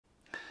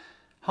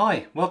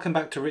Hi, welcome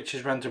back to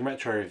Rich's Random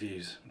Retro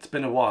Reviews. It's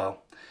been a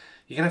while.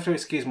 You're going to have to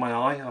excuse my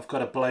eye. I've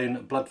got a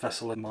blown blood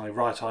vessel in my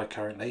right eye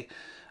currently.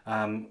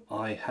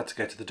 I had to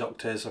go to the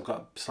doctors. I've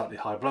got slightly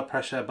high blood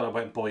pressure, but I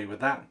won't bore you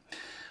with that.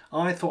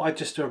 I thought I'd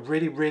just do a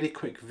really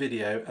quick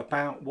video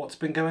about what's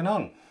been going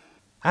on.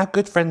 Our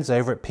good friends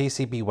over at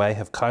PCBWay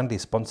have kindly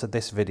sponsored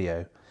this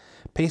video.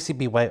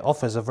 PCBWay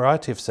offers a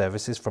variety of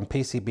services from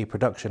PCB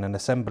production and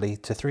assembly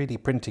to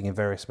 3D printing in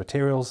various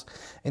materials,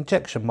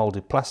 injection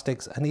moulded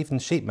plastics and even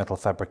sheet metal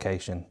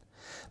fabrication.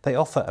 They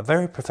offer a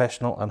very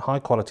professional and high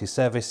quality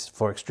service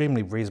for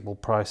extremely reasonable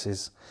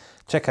prices.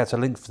 Check out a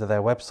link for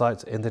their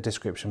website in the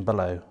description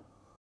below.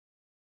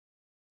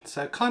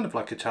 So kind of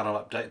like a channel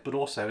update, but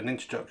also an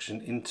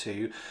introduction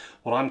into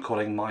what I'm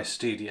calling my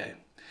studio.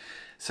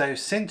 So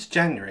since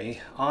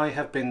January I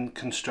have been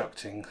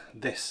constructing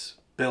this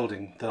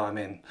building that I'm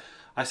in.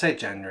 I say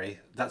January,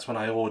 that's when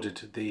I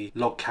ordered the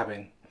log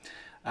cabin.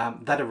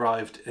 That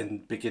arrived in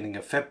the beginning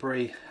of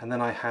February, and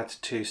then I had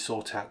to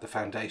sort out the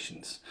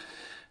foundations.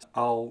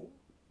 I'll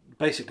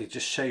basically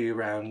just show you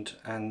around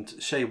and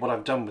show you what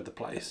I've done with the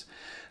place.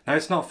 Now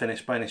it's not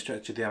finished by any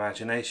stretch of the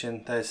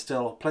imagination. There's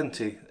still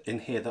plenty in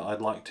here that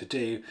I'd like to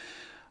do.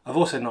 I've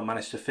also not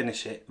managed to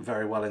finish it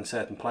very well in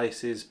certain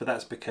places, but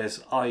that's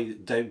because I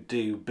don't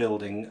do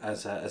building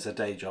as a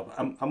day job.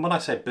 And when I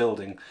say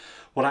building,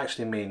 what I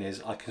actually mean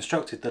is I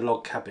constructed the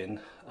log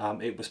cabin.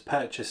 It was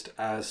purchased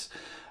as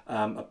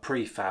a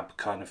prefab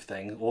kind of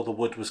thing. All the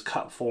wood was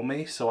cut for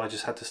me, so I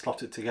just had to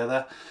slot it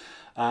together.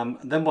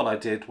 Then what I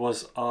did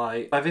was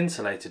I've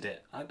insulated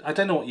it. I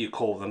don't know what you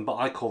call them, but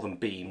I call them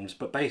beams.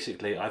 But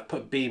basically I've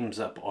put beams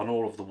up on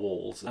all of the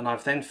walls, and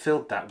I've then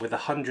filled that with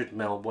 100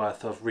 ml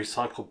worth of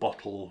recycled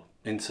bottle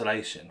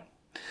insulation.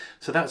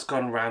 So that's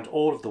gone around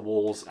all of the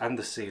walls and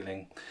the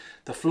ceiling.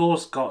 The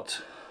floor's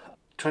got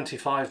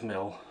 25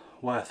 ml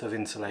worth of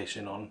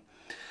insulation on,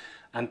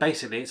 and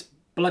basically it's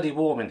bloody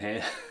warm in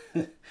here.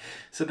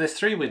 So there's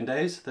 3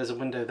 windows. There's a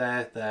window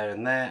there, there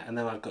and there, and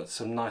then I've got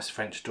some nice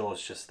French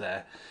doors just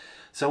there.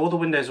 So all the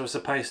windows were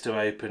supposed to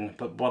open,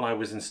 but when I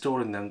was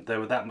installing them, they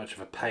were that much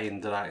of a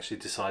pain that I actually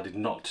decided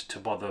not to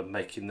bother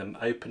making them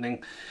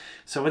opening.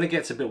 So when it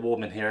gets a bit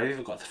warm in here, I've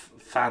either got the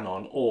fan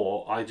on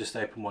or I just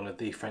open one of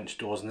the French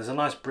doors and there's a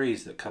nice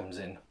breeze that comes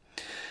in.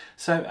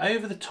 So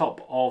over the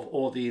top of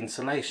all the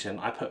insulation,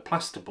 I put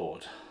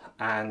plasterboard.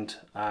 And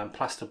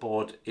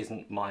plasterboard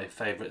isn't my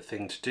favourite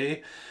thing to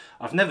do.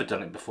 I've never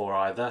done it before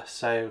either,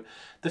 so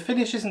the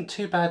finish isn't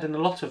too bad in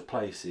a lot of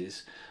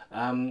places,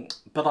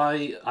 but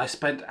I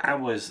spent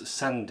hours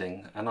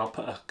sanding, and I'll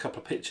put a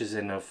couple of pictures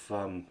in of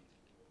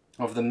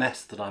the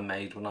mess that I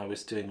made when I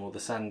was doing all the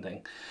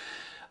sanding.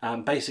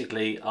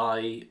 Basically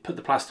I put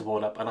the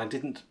plasterboard up and I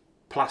didn't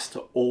plaster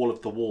all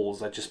of the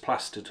walls, I just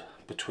plastered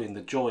between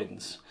the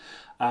joins.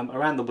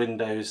 Around the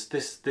windows,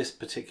 this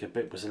particular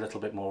bit was a little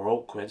bit more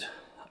awkward.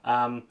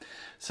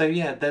 So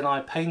yeah, then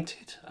I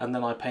painted, and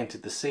then I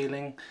painted the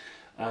ceiling.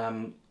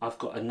 I've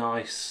got a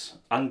nice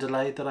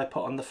underlay that I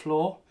put on the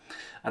floor,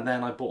 and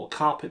then I bought a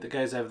carpet that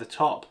goes over the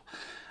top.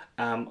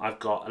 I've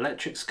got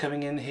electrics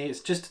coming in here. It's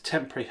just a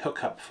temporary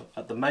hookup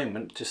at the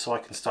moment, just so I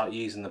can start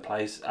using the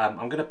place.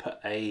 I'm going to put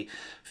a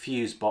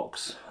fuse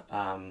box,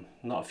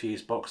 not a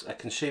fuse box, a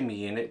consumer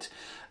unit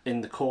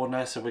in the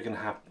corner, so we're going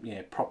to have, you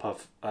know, proper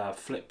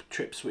flip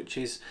trip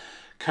switches.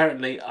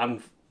 Currently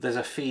there's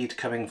a feed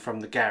coming from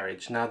the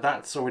garage. Now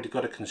that's already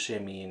got a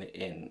consumer unit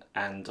in,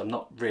 and I'm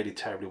not really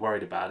terribly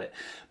worried about it,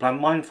 but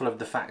I'm mindful of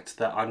the fact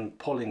that I'm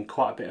pulling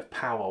quite a bit of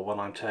power when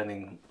I'm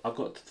turning. I've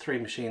got 3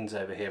 machines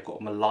over here. I've got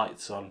my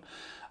lights on.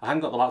 I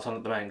haven't got the lights on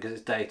at the moment because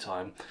it's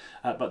daytime,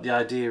 but the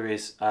idea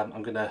is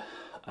I'm going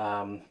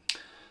to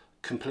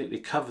completely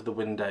cover the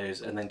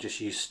windows and then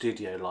just use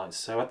studio lights.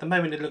 So at the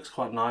moment it looks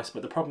quite nice,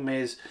 but the problem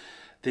is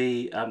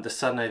the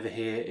sun over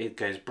here, it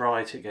goes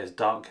bright, it goes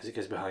dark because it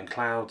goes behind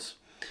clouds.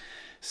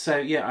 So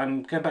yeah,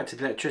 I'm going back to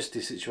the electricity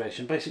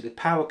situation. Basically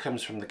power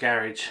comes from the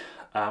garage,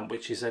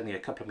 which is only a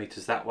couple of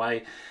meters that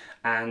way,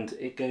 and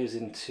it goes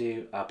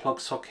into a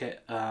plug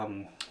socket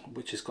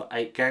which has got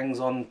 8 gangs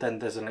on. Then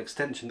there's an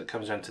extension that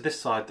comes around to this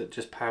side that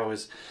just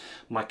powers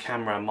my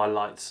camera and my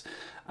lights,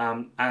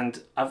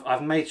 and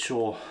I've made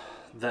sure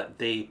that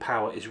the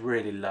power is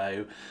really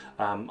low.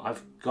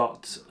 I've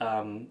got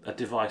a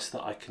device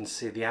that I can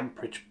see the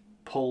amperage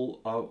pull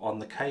on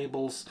the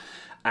cables,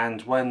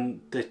 and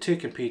when the 2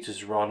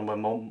 computers are on,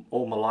 when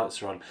all my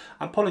lights are on,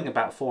 I'm pulling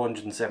about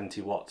 470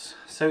 watts.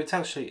 So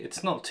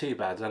it's not too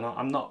bad, and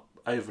I'm not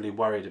overly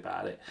worried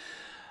about it.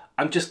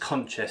 I'm just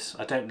conscious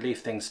I don't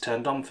leave things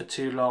turned on for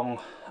too long,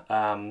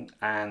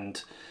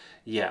 and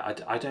yeah,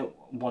 I don't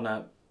want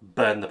to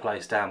burn the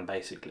place down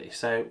basically.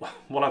 So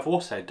what I've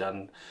also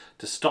done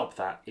to stop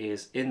that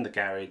is in the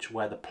garage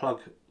where the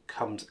plug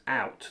comes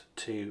out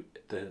to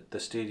the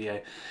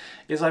studio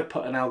is I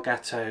put an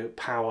Elgato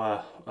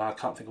power, I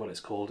can't think of what it's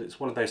called, it's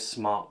one of those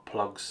smart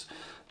plugs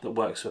that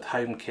works with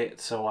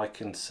HomeKit, so I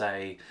can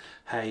say,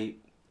 hey,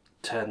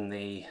 turn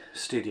the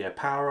studio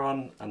power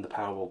on, and the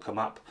power will come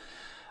up.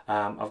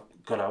 I've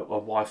got a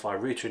Wi-Fi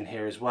router in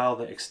here as well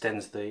that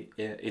extends the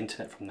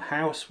internet from the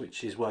house,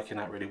 which is working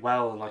out really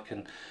well, and I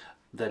can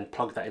then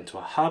plug that into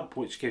a hub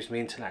which gives me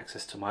internet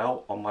access to my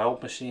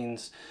old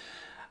machines.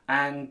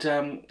 And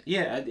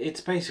yeah,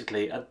 it's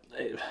basically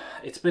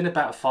it's been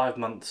about 5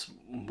 months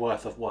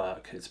worth of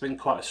work. It's been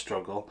quite a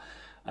struggle.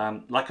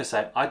 Like I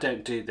say, I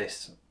don't do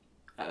this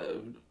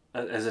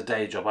as a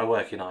day job. I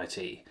work in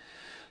IT,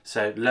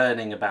 so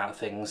learning about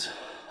things.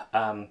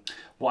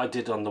 What I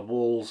did on the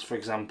walls, for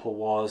example,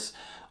 was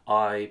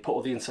I put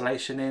all the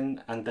insulation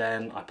in, and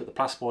then I put the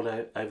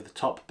plasterboard over the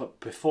top. But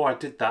before I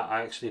did that,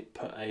 I actually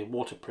put a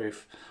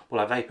waterproof,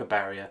 well, a vapor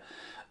barrier,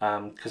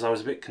 because I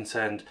was a bit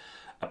concerned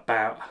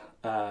about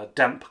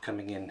damp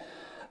coming in.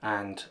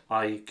 And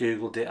I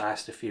googled it, I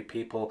asked a few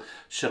people,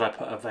 should I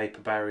put a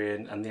vapor barrier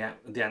in, and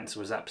the answer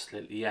was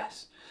absolutely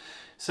yes.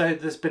 So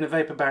there's been a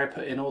vapor barrier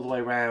put in all the way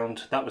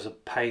around. That was a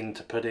pain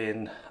to put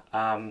in,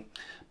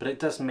 but it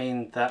does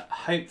mean that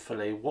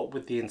hopefully, what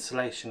with the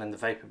insulation and the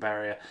vapor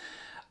barrier,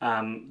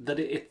 that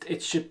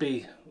it should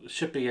be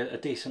a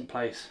decent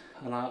place.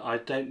 And I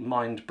don't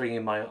mind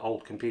bringing my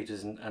old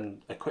computers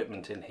and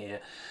equipment in here.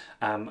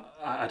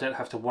 I don't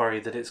have to worry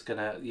that it's going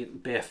to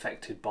be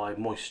affected by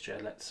moisture,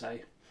 let's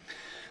say.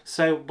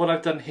 So what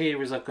I've done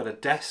here is I've got a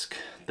desk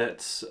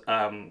that's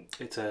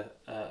it's a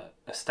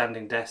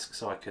standing desk,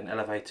 so I can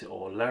elevate it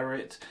or lower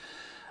it.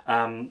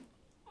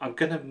 I'm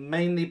going to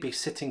mainly be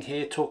sitting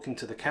here talking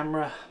to the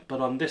camera, but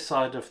on this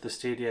side of the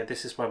studio,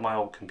 this is where my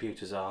old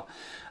computers are,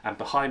 and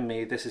behind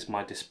me this is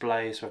my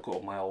display, so I've got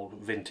all my old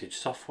vintage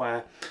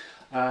software.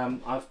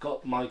 I've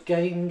got my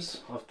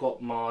games, I've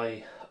got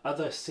my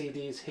other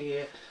CDs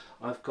here,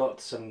 I've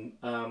got some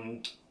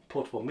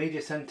portable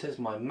media centers,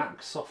 my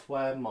Mac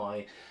software,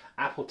 my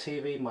Apple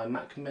TV, my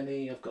Mac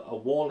Mini, I've got a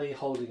Wally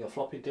holding a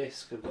floppy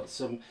disk, I've got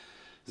some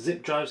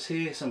zip drives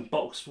here, some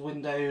boxed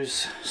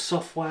Windows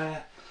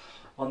software.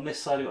 On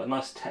this side I've got a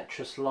nice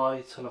Tetris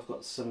light, and I've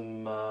got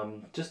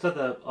some just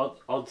other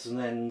odds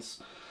and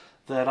ends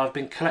that I've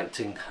been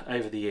collecting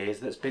over the years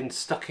that's been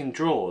stuck in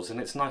drawers, and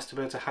it's nice to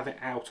be able to have it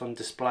out on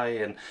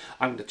display. And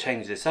I'm going to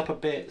change this up a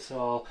bit,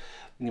 so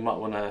you might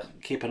want to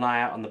keep an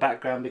eye out on the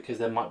background, because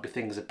there might be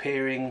things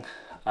appearing,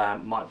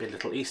 might be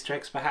little Easter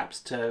eggs perhaps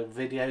to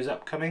videos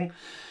upcoming.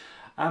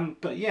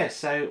 But yeah,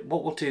 so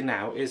what we'll do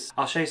now is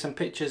I'll show you some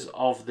pictures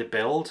of the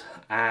build,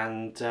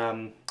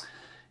 and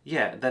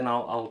yeah, then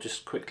I'll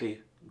just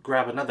quickly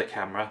grab another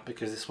camera,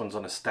 because this one's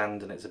on a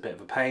stand and it's a bit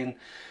of a pain,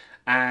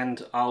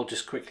 and I'll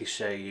just quickly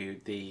show you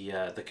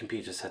the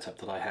computer setup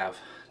that I have.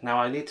 Now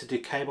I need to do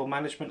cable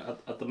management.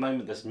 At the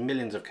moment there's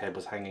millions of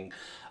cables hanging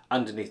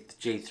underneath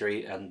the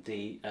G3 and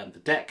the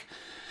deck,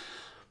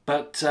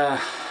 but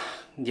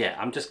yeah,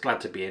 I'm just glad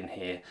to be in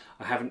here.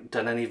 I haven't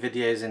done any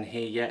videos in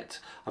here yet.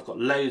 I've got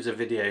loads of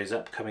videos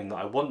upcoming that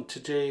I want to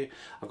do.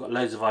 I've got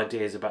loads of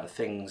ideas about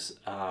things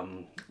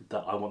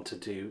that I want to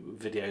do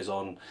videos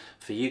on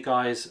for you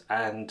guys,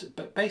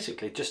 but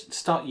basically just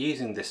start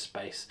using this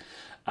space.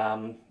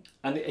 And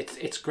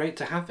it's great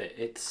to have it.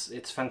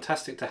 It's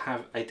fantastic to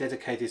have a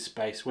dedicated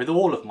space with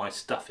all of my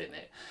stuff in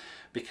it.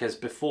 Because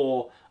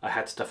before I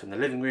had stuff in the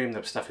living room,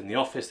 there was stuff in the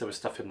office, there was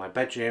stuff in my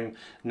bedroom.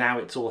 Now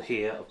it's all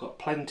here. I've got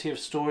plenty of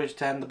storage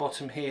down the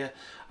bottom here.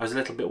 I was a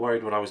little bit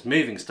worried when I was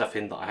moving stuff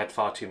in that I had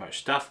far too much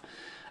stuff.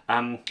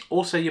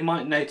 Also, you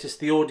might notice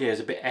the audio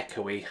is a bit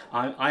echoey.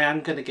 I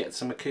am going to get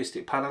some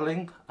acoustic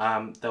panelling.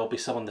 There'll be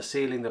some on the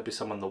ceiling, there'll be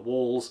some on the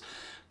walls,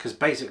 because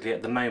basically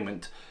at the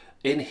moment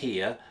in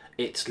here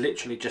it's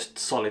literally just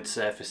solid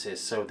surfaces.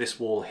 So this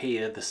wall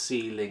here, the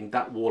ceiling,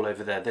 that wall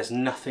over there, there's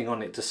nothing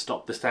on it to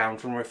stop the sound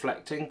from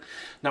reflecting.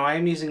 Now I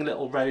am using a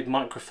little Rode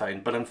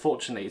microphone, but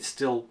unfortunately it's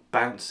still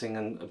bouncing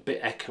and a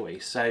bit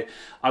echoey. So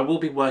I will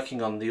be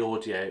working on the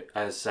audio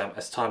as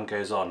time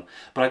goes on.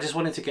 But I just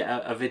wanted to get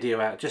a video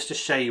out just to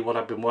show you what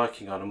I've been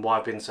working on and why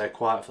I've been so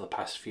quiet for the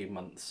past few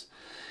months.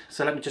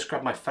 So let me just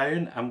grab my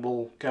phone and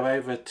we'll go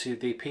over to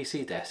the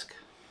PC desk.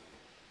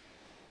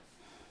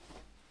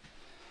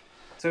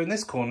 So in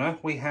this corner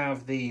we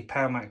have the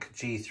PowerMac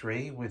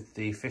G3 with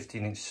the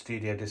 15-inch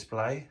studio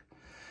display.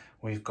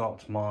 We've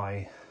got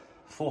my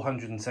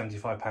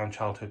 £475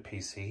 childhood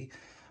PC,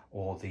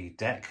 or the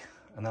deck,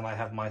 and then I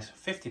have my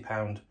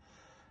 £50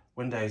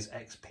 Windows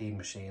XP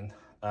machine.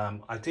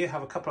 I do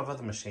have a couple of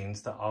other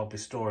machines that I'll be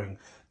storing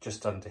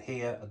just under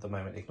here at the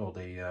moment. Ignore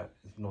the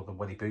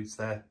welly boots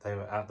there, they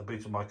were at the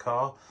boot of my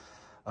car.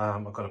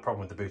 I've got a problem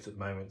with the boot at the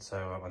moment,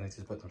 so I need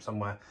to put them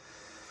somewhere.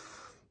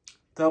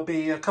 There'll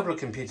be a couple of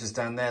computers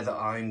down there that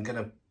I'm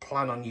going to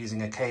plan on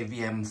using a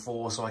KVM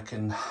for, so I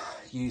can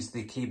use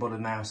the keyboard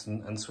and mouse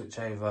and switch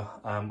over.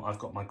 I've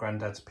got my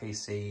granddad's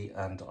PC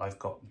and I've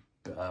got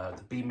the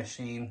B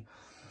machine.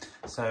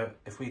 So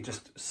if we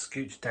just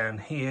scooch down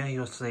here,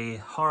 you'll see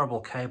horrible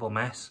cable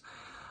mess.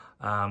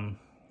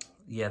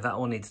 Yeah, that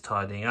all needs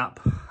tidying up.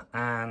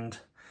 And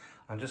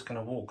I'm just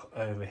going to walk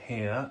over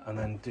here and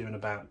then do an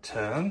about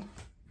turn.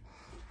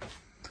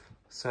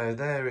 So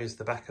there is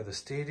the back of the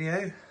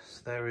studio.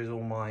 So there is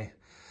all my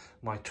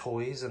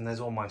toys, and there's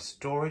all my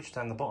storage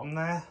down the bottom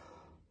there.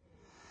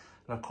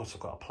 And of course I've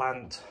got a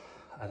plant.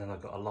 and then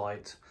I've got a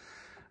light,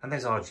 and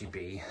there's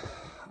RGB,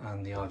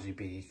 and the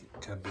RGB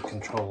can be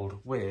controlled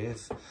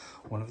with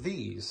one of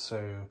these.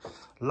 So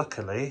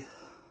luckily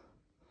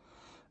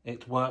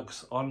it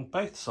works on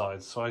both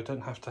sides, so I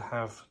don't have to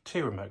have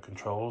two remote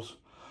controls.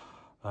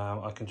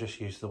 I can just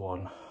use the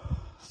one.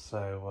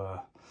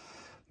 So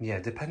yeah,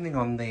 depending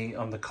on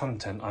the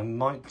content, I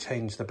might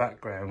change the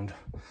background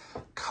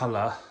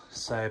colour.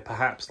 So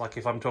perhaps, like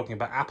if I'm talking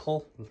about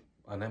Apple,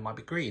 I know it might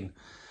be green.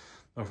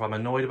 Or if I'm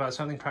annoyed about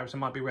something, perhaps it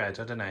might be red,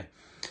 I don't know.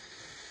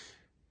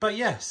 But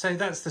yeah, so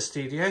that's the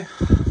studio.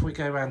 If we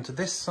go around to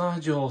this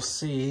side, you'll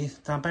see,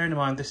 now bearing in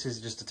mind this is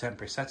just a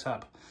temporary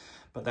setup,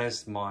 but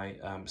there's my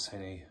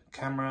Sony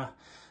camera,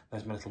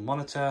 there's my little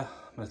monitor,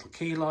 my little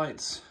key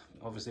lights,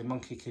 obviously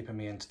Monkey keeping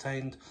me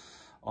entertained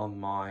on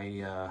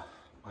my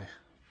my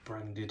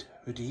branded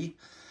hoodie.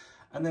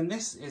 And then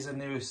this is a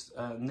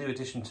new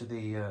addition to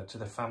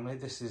the family.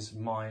 This is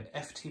my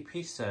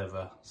FTP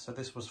server. So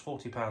this was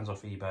 £40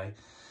 off eBay.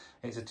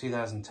 It's a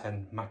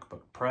 2010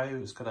 MacBook Pro.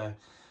 It's got a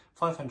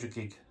 500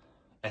 gig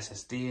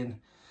SSD in,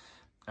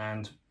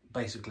 and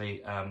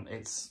basically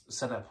it's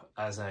set up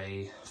as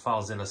a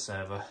FileZilla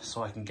server,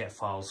 so I can get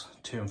files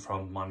to and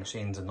from my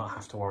machines and not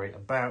have to worry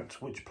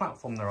about which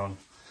platform they're on.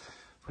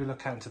 If we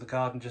look out into the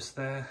garden just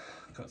there,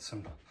 got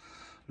some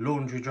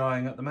laundry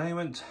drying at the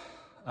moment.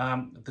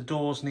 The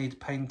doors need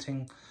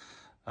painting.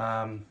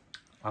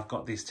 I've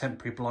got these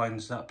temporary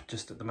blinds up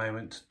just at the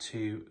moment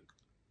to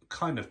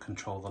kind of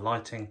control the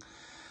lighting.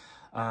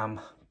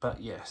 But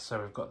yeah,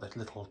 so we've got the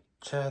little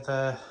chair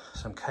there,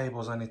 some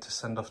cables I need to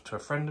send off to a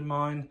friend of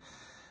mine.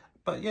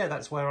 But yeah,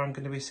 that's where I'm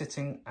going to be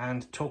sitting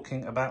and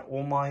talking about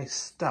all my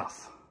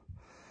stuff.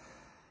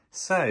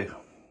 So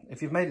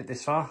if you've made it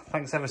this far,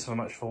 thanks ever so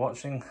much for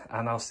watching,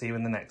 and I'll see you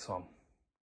in the next one.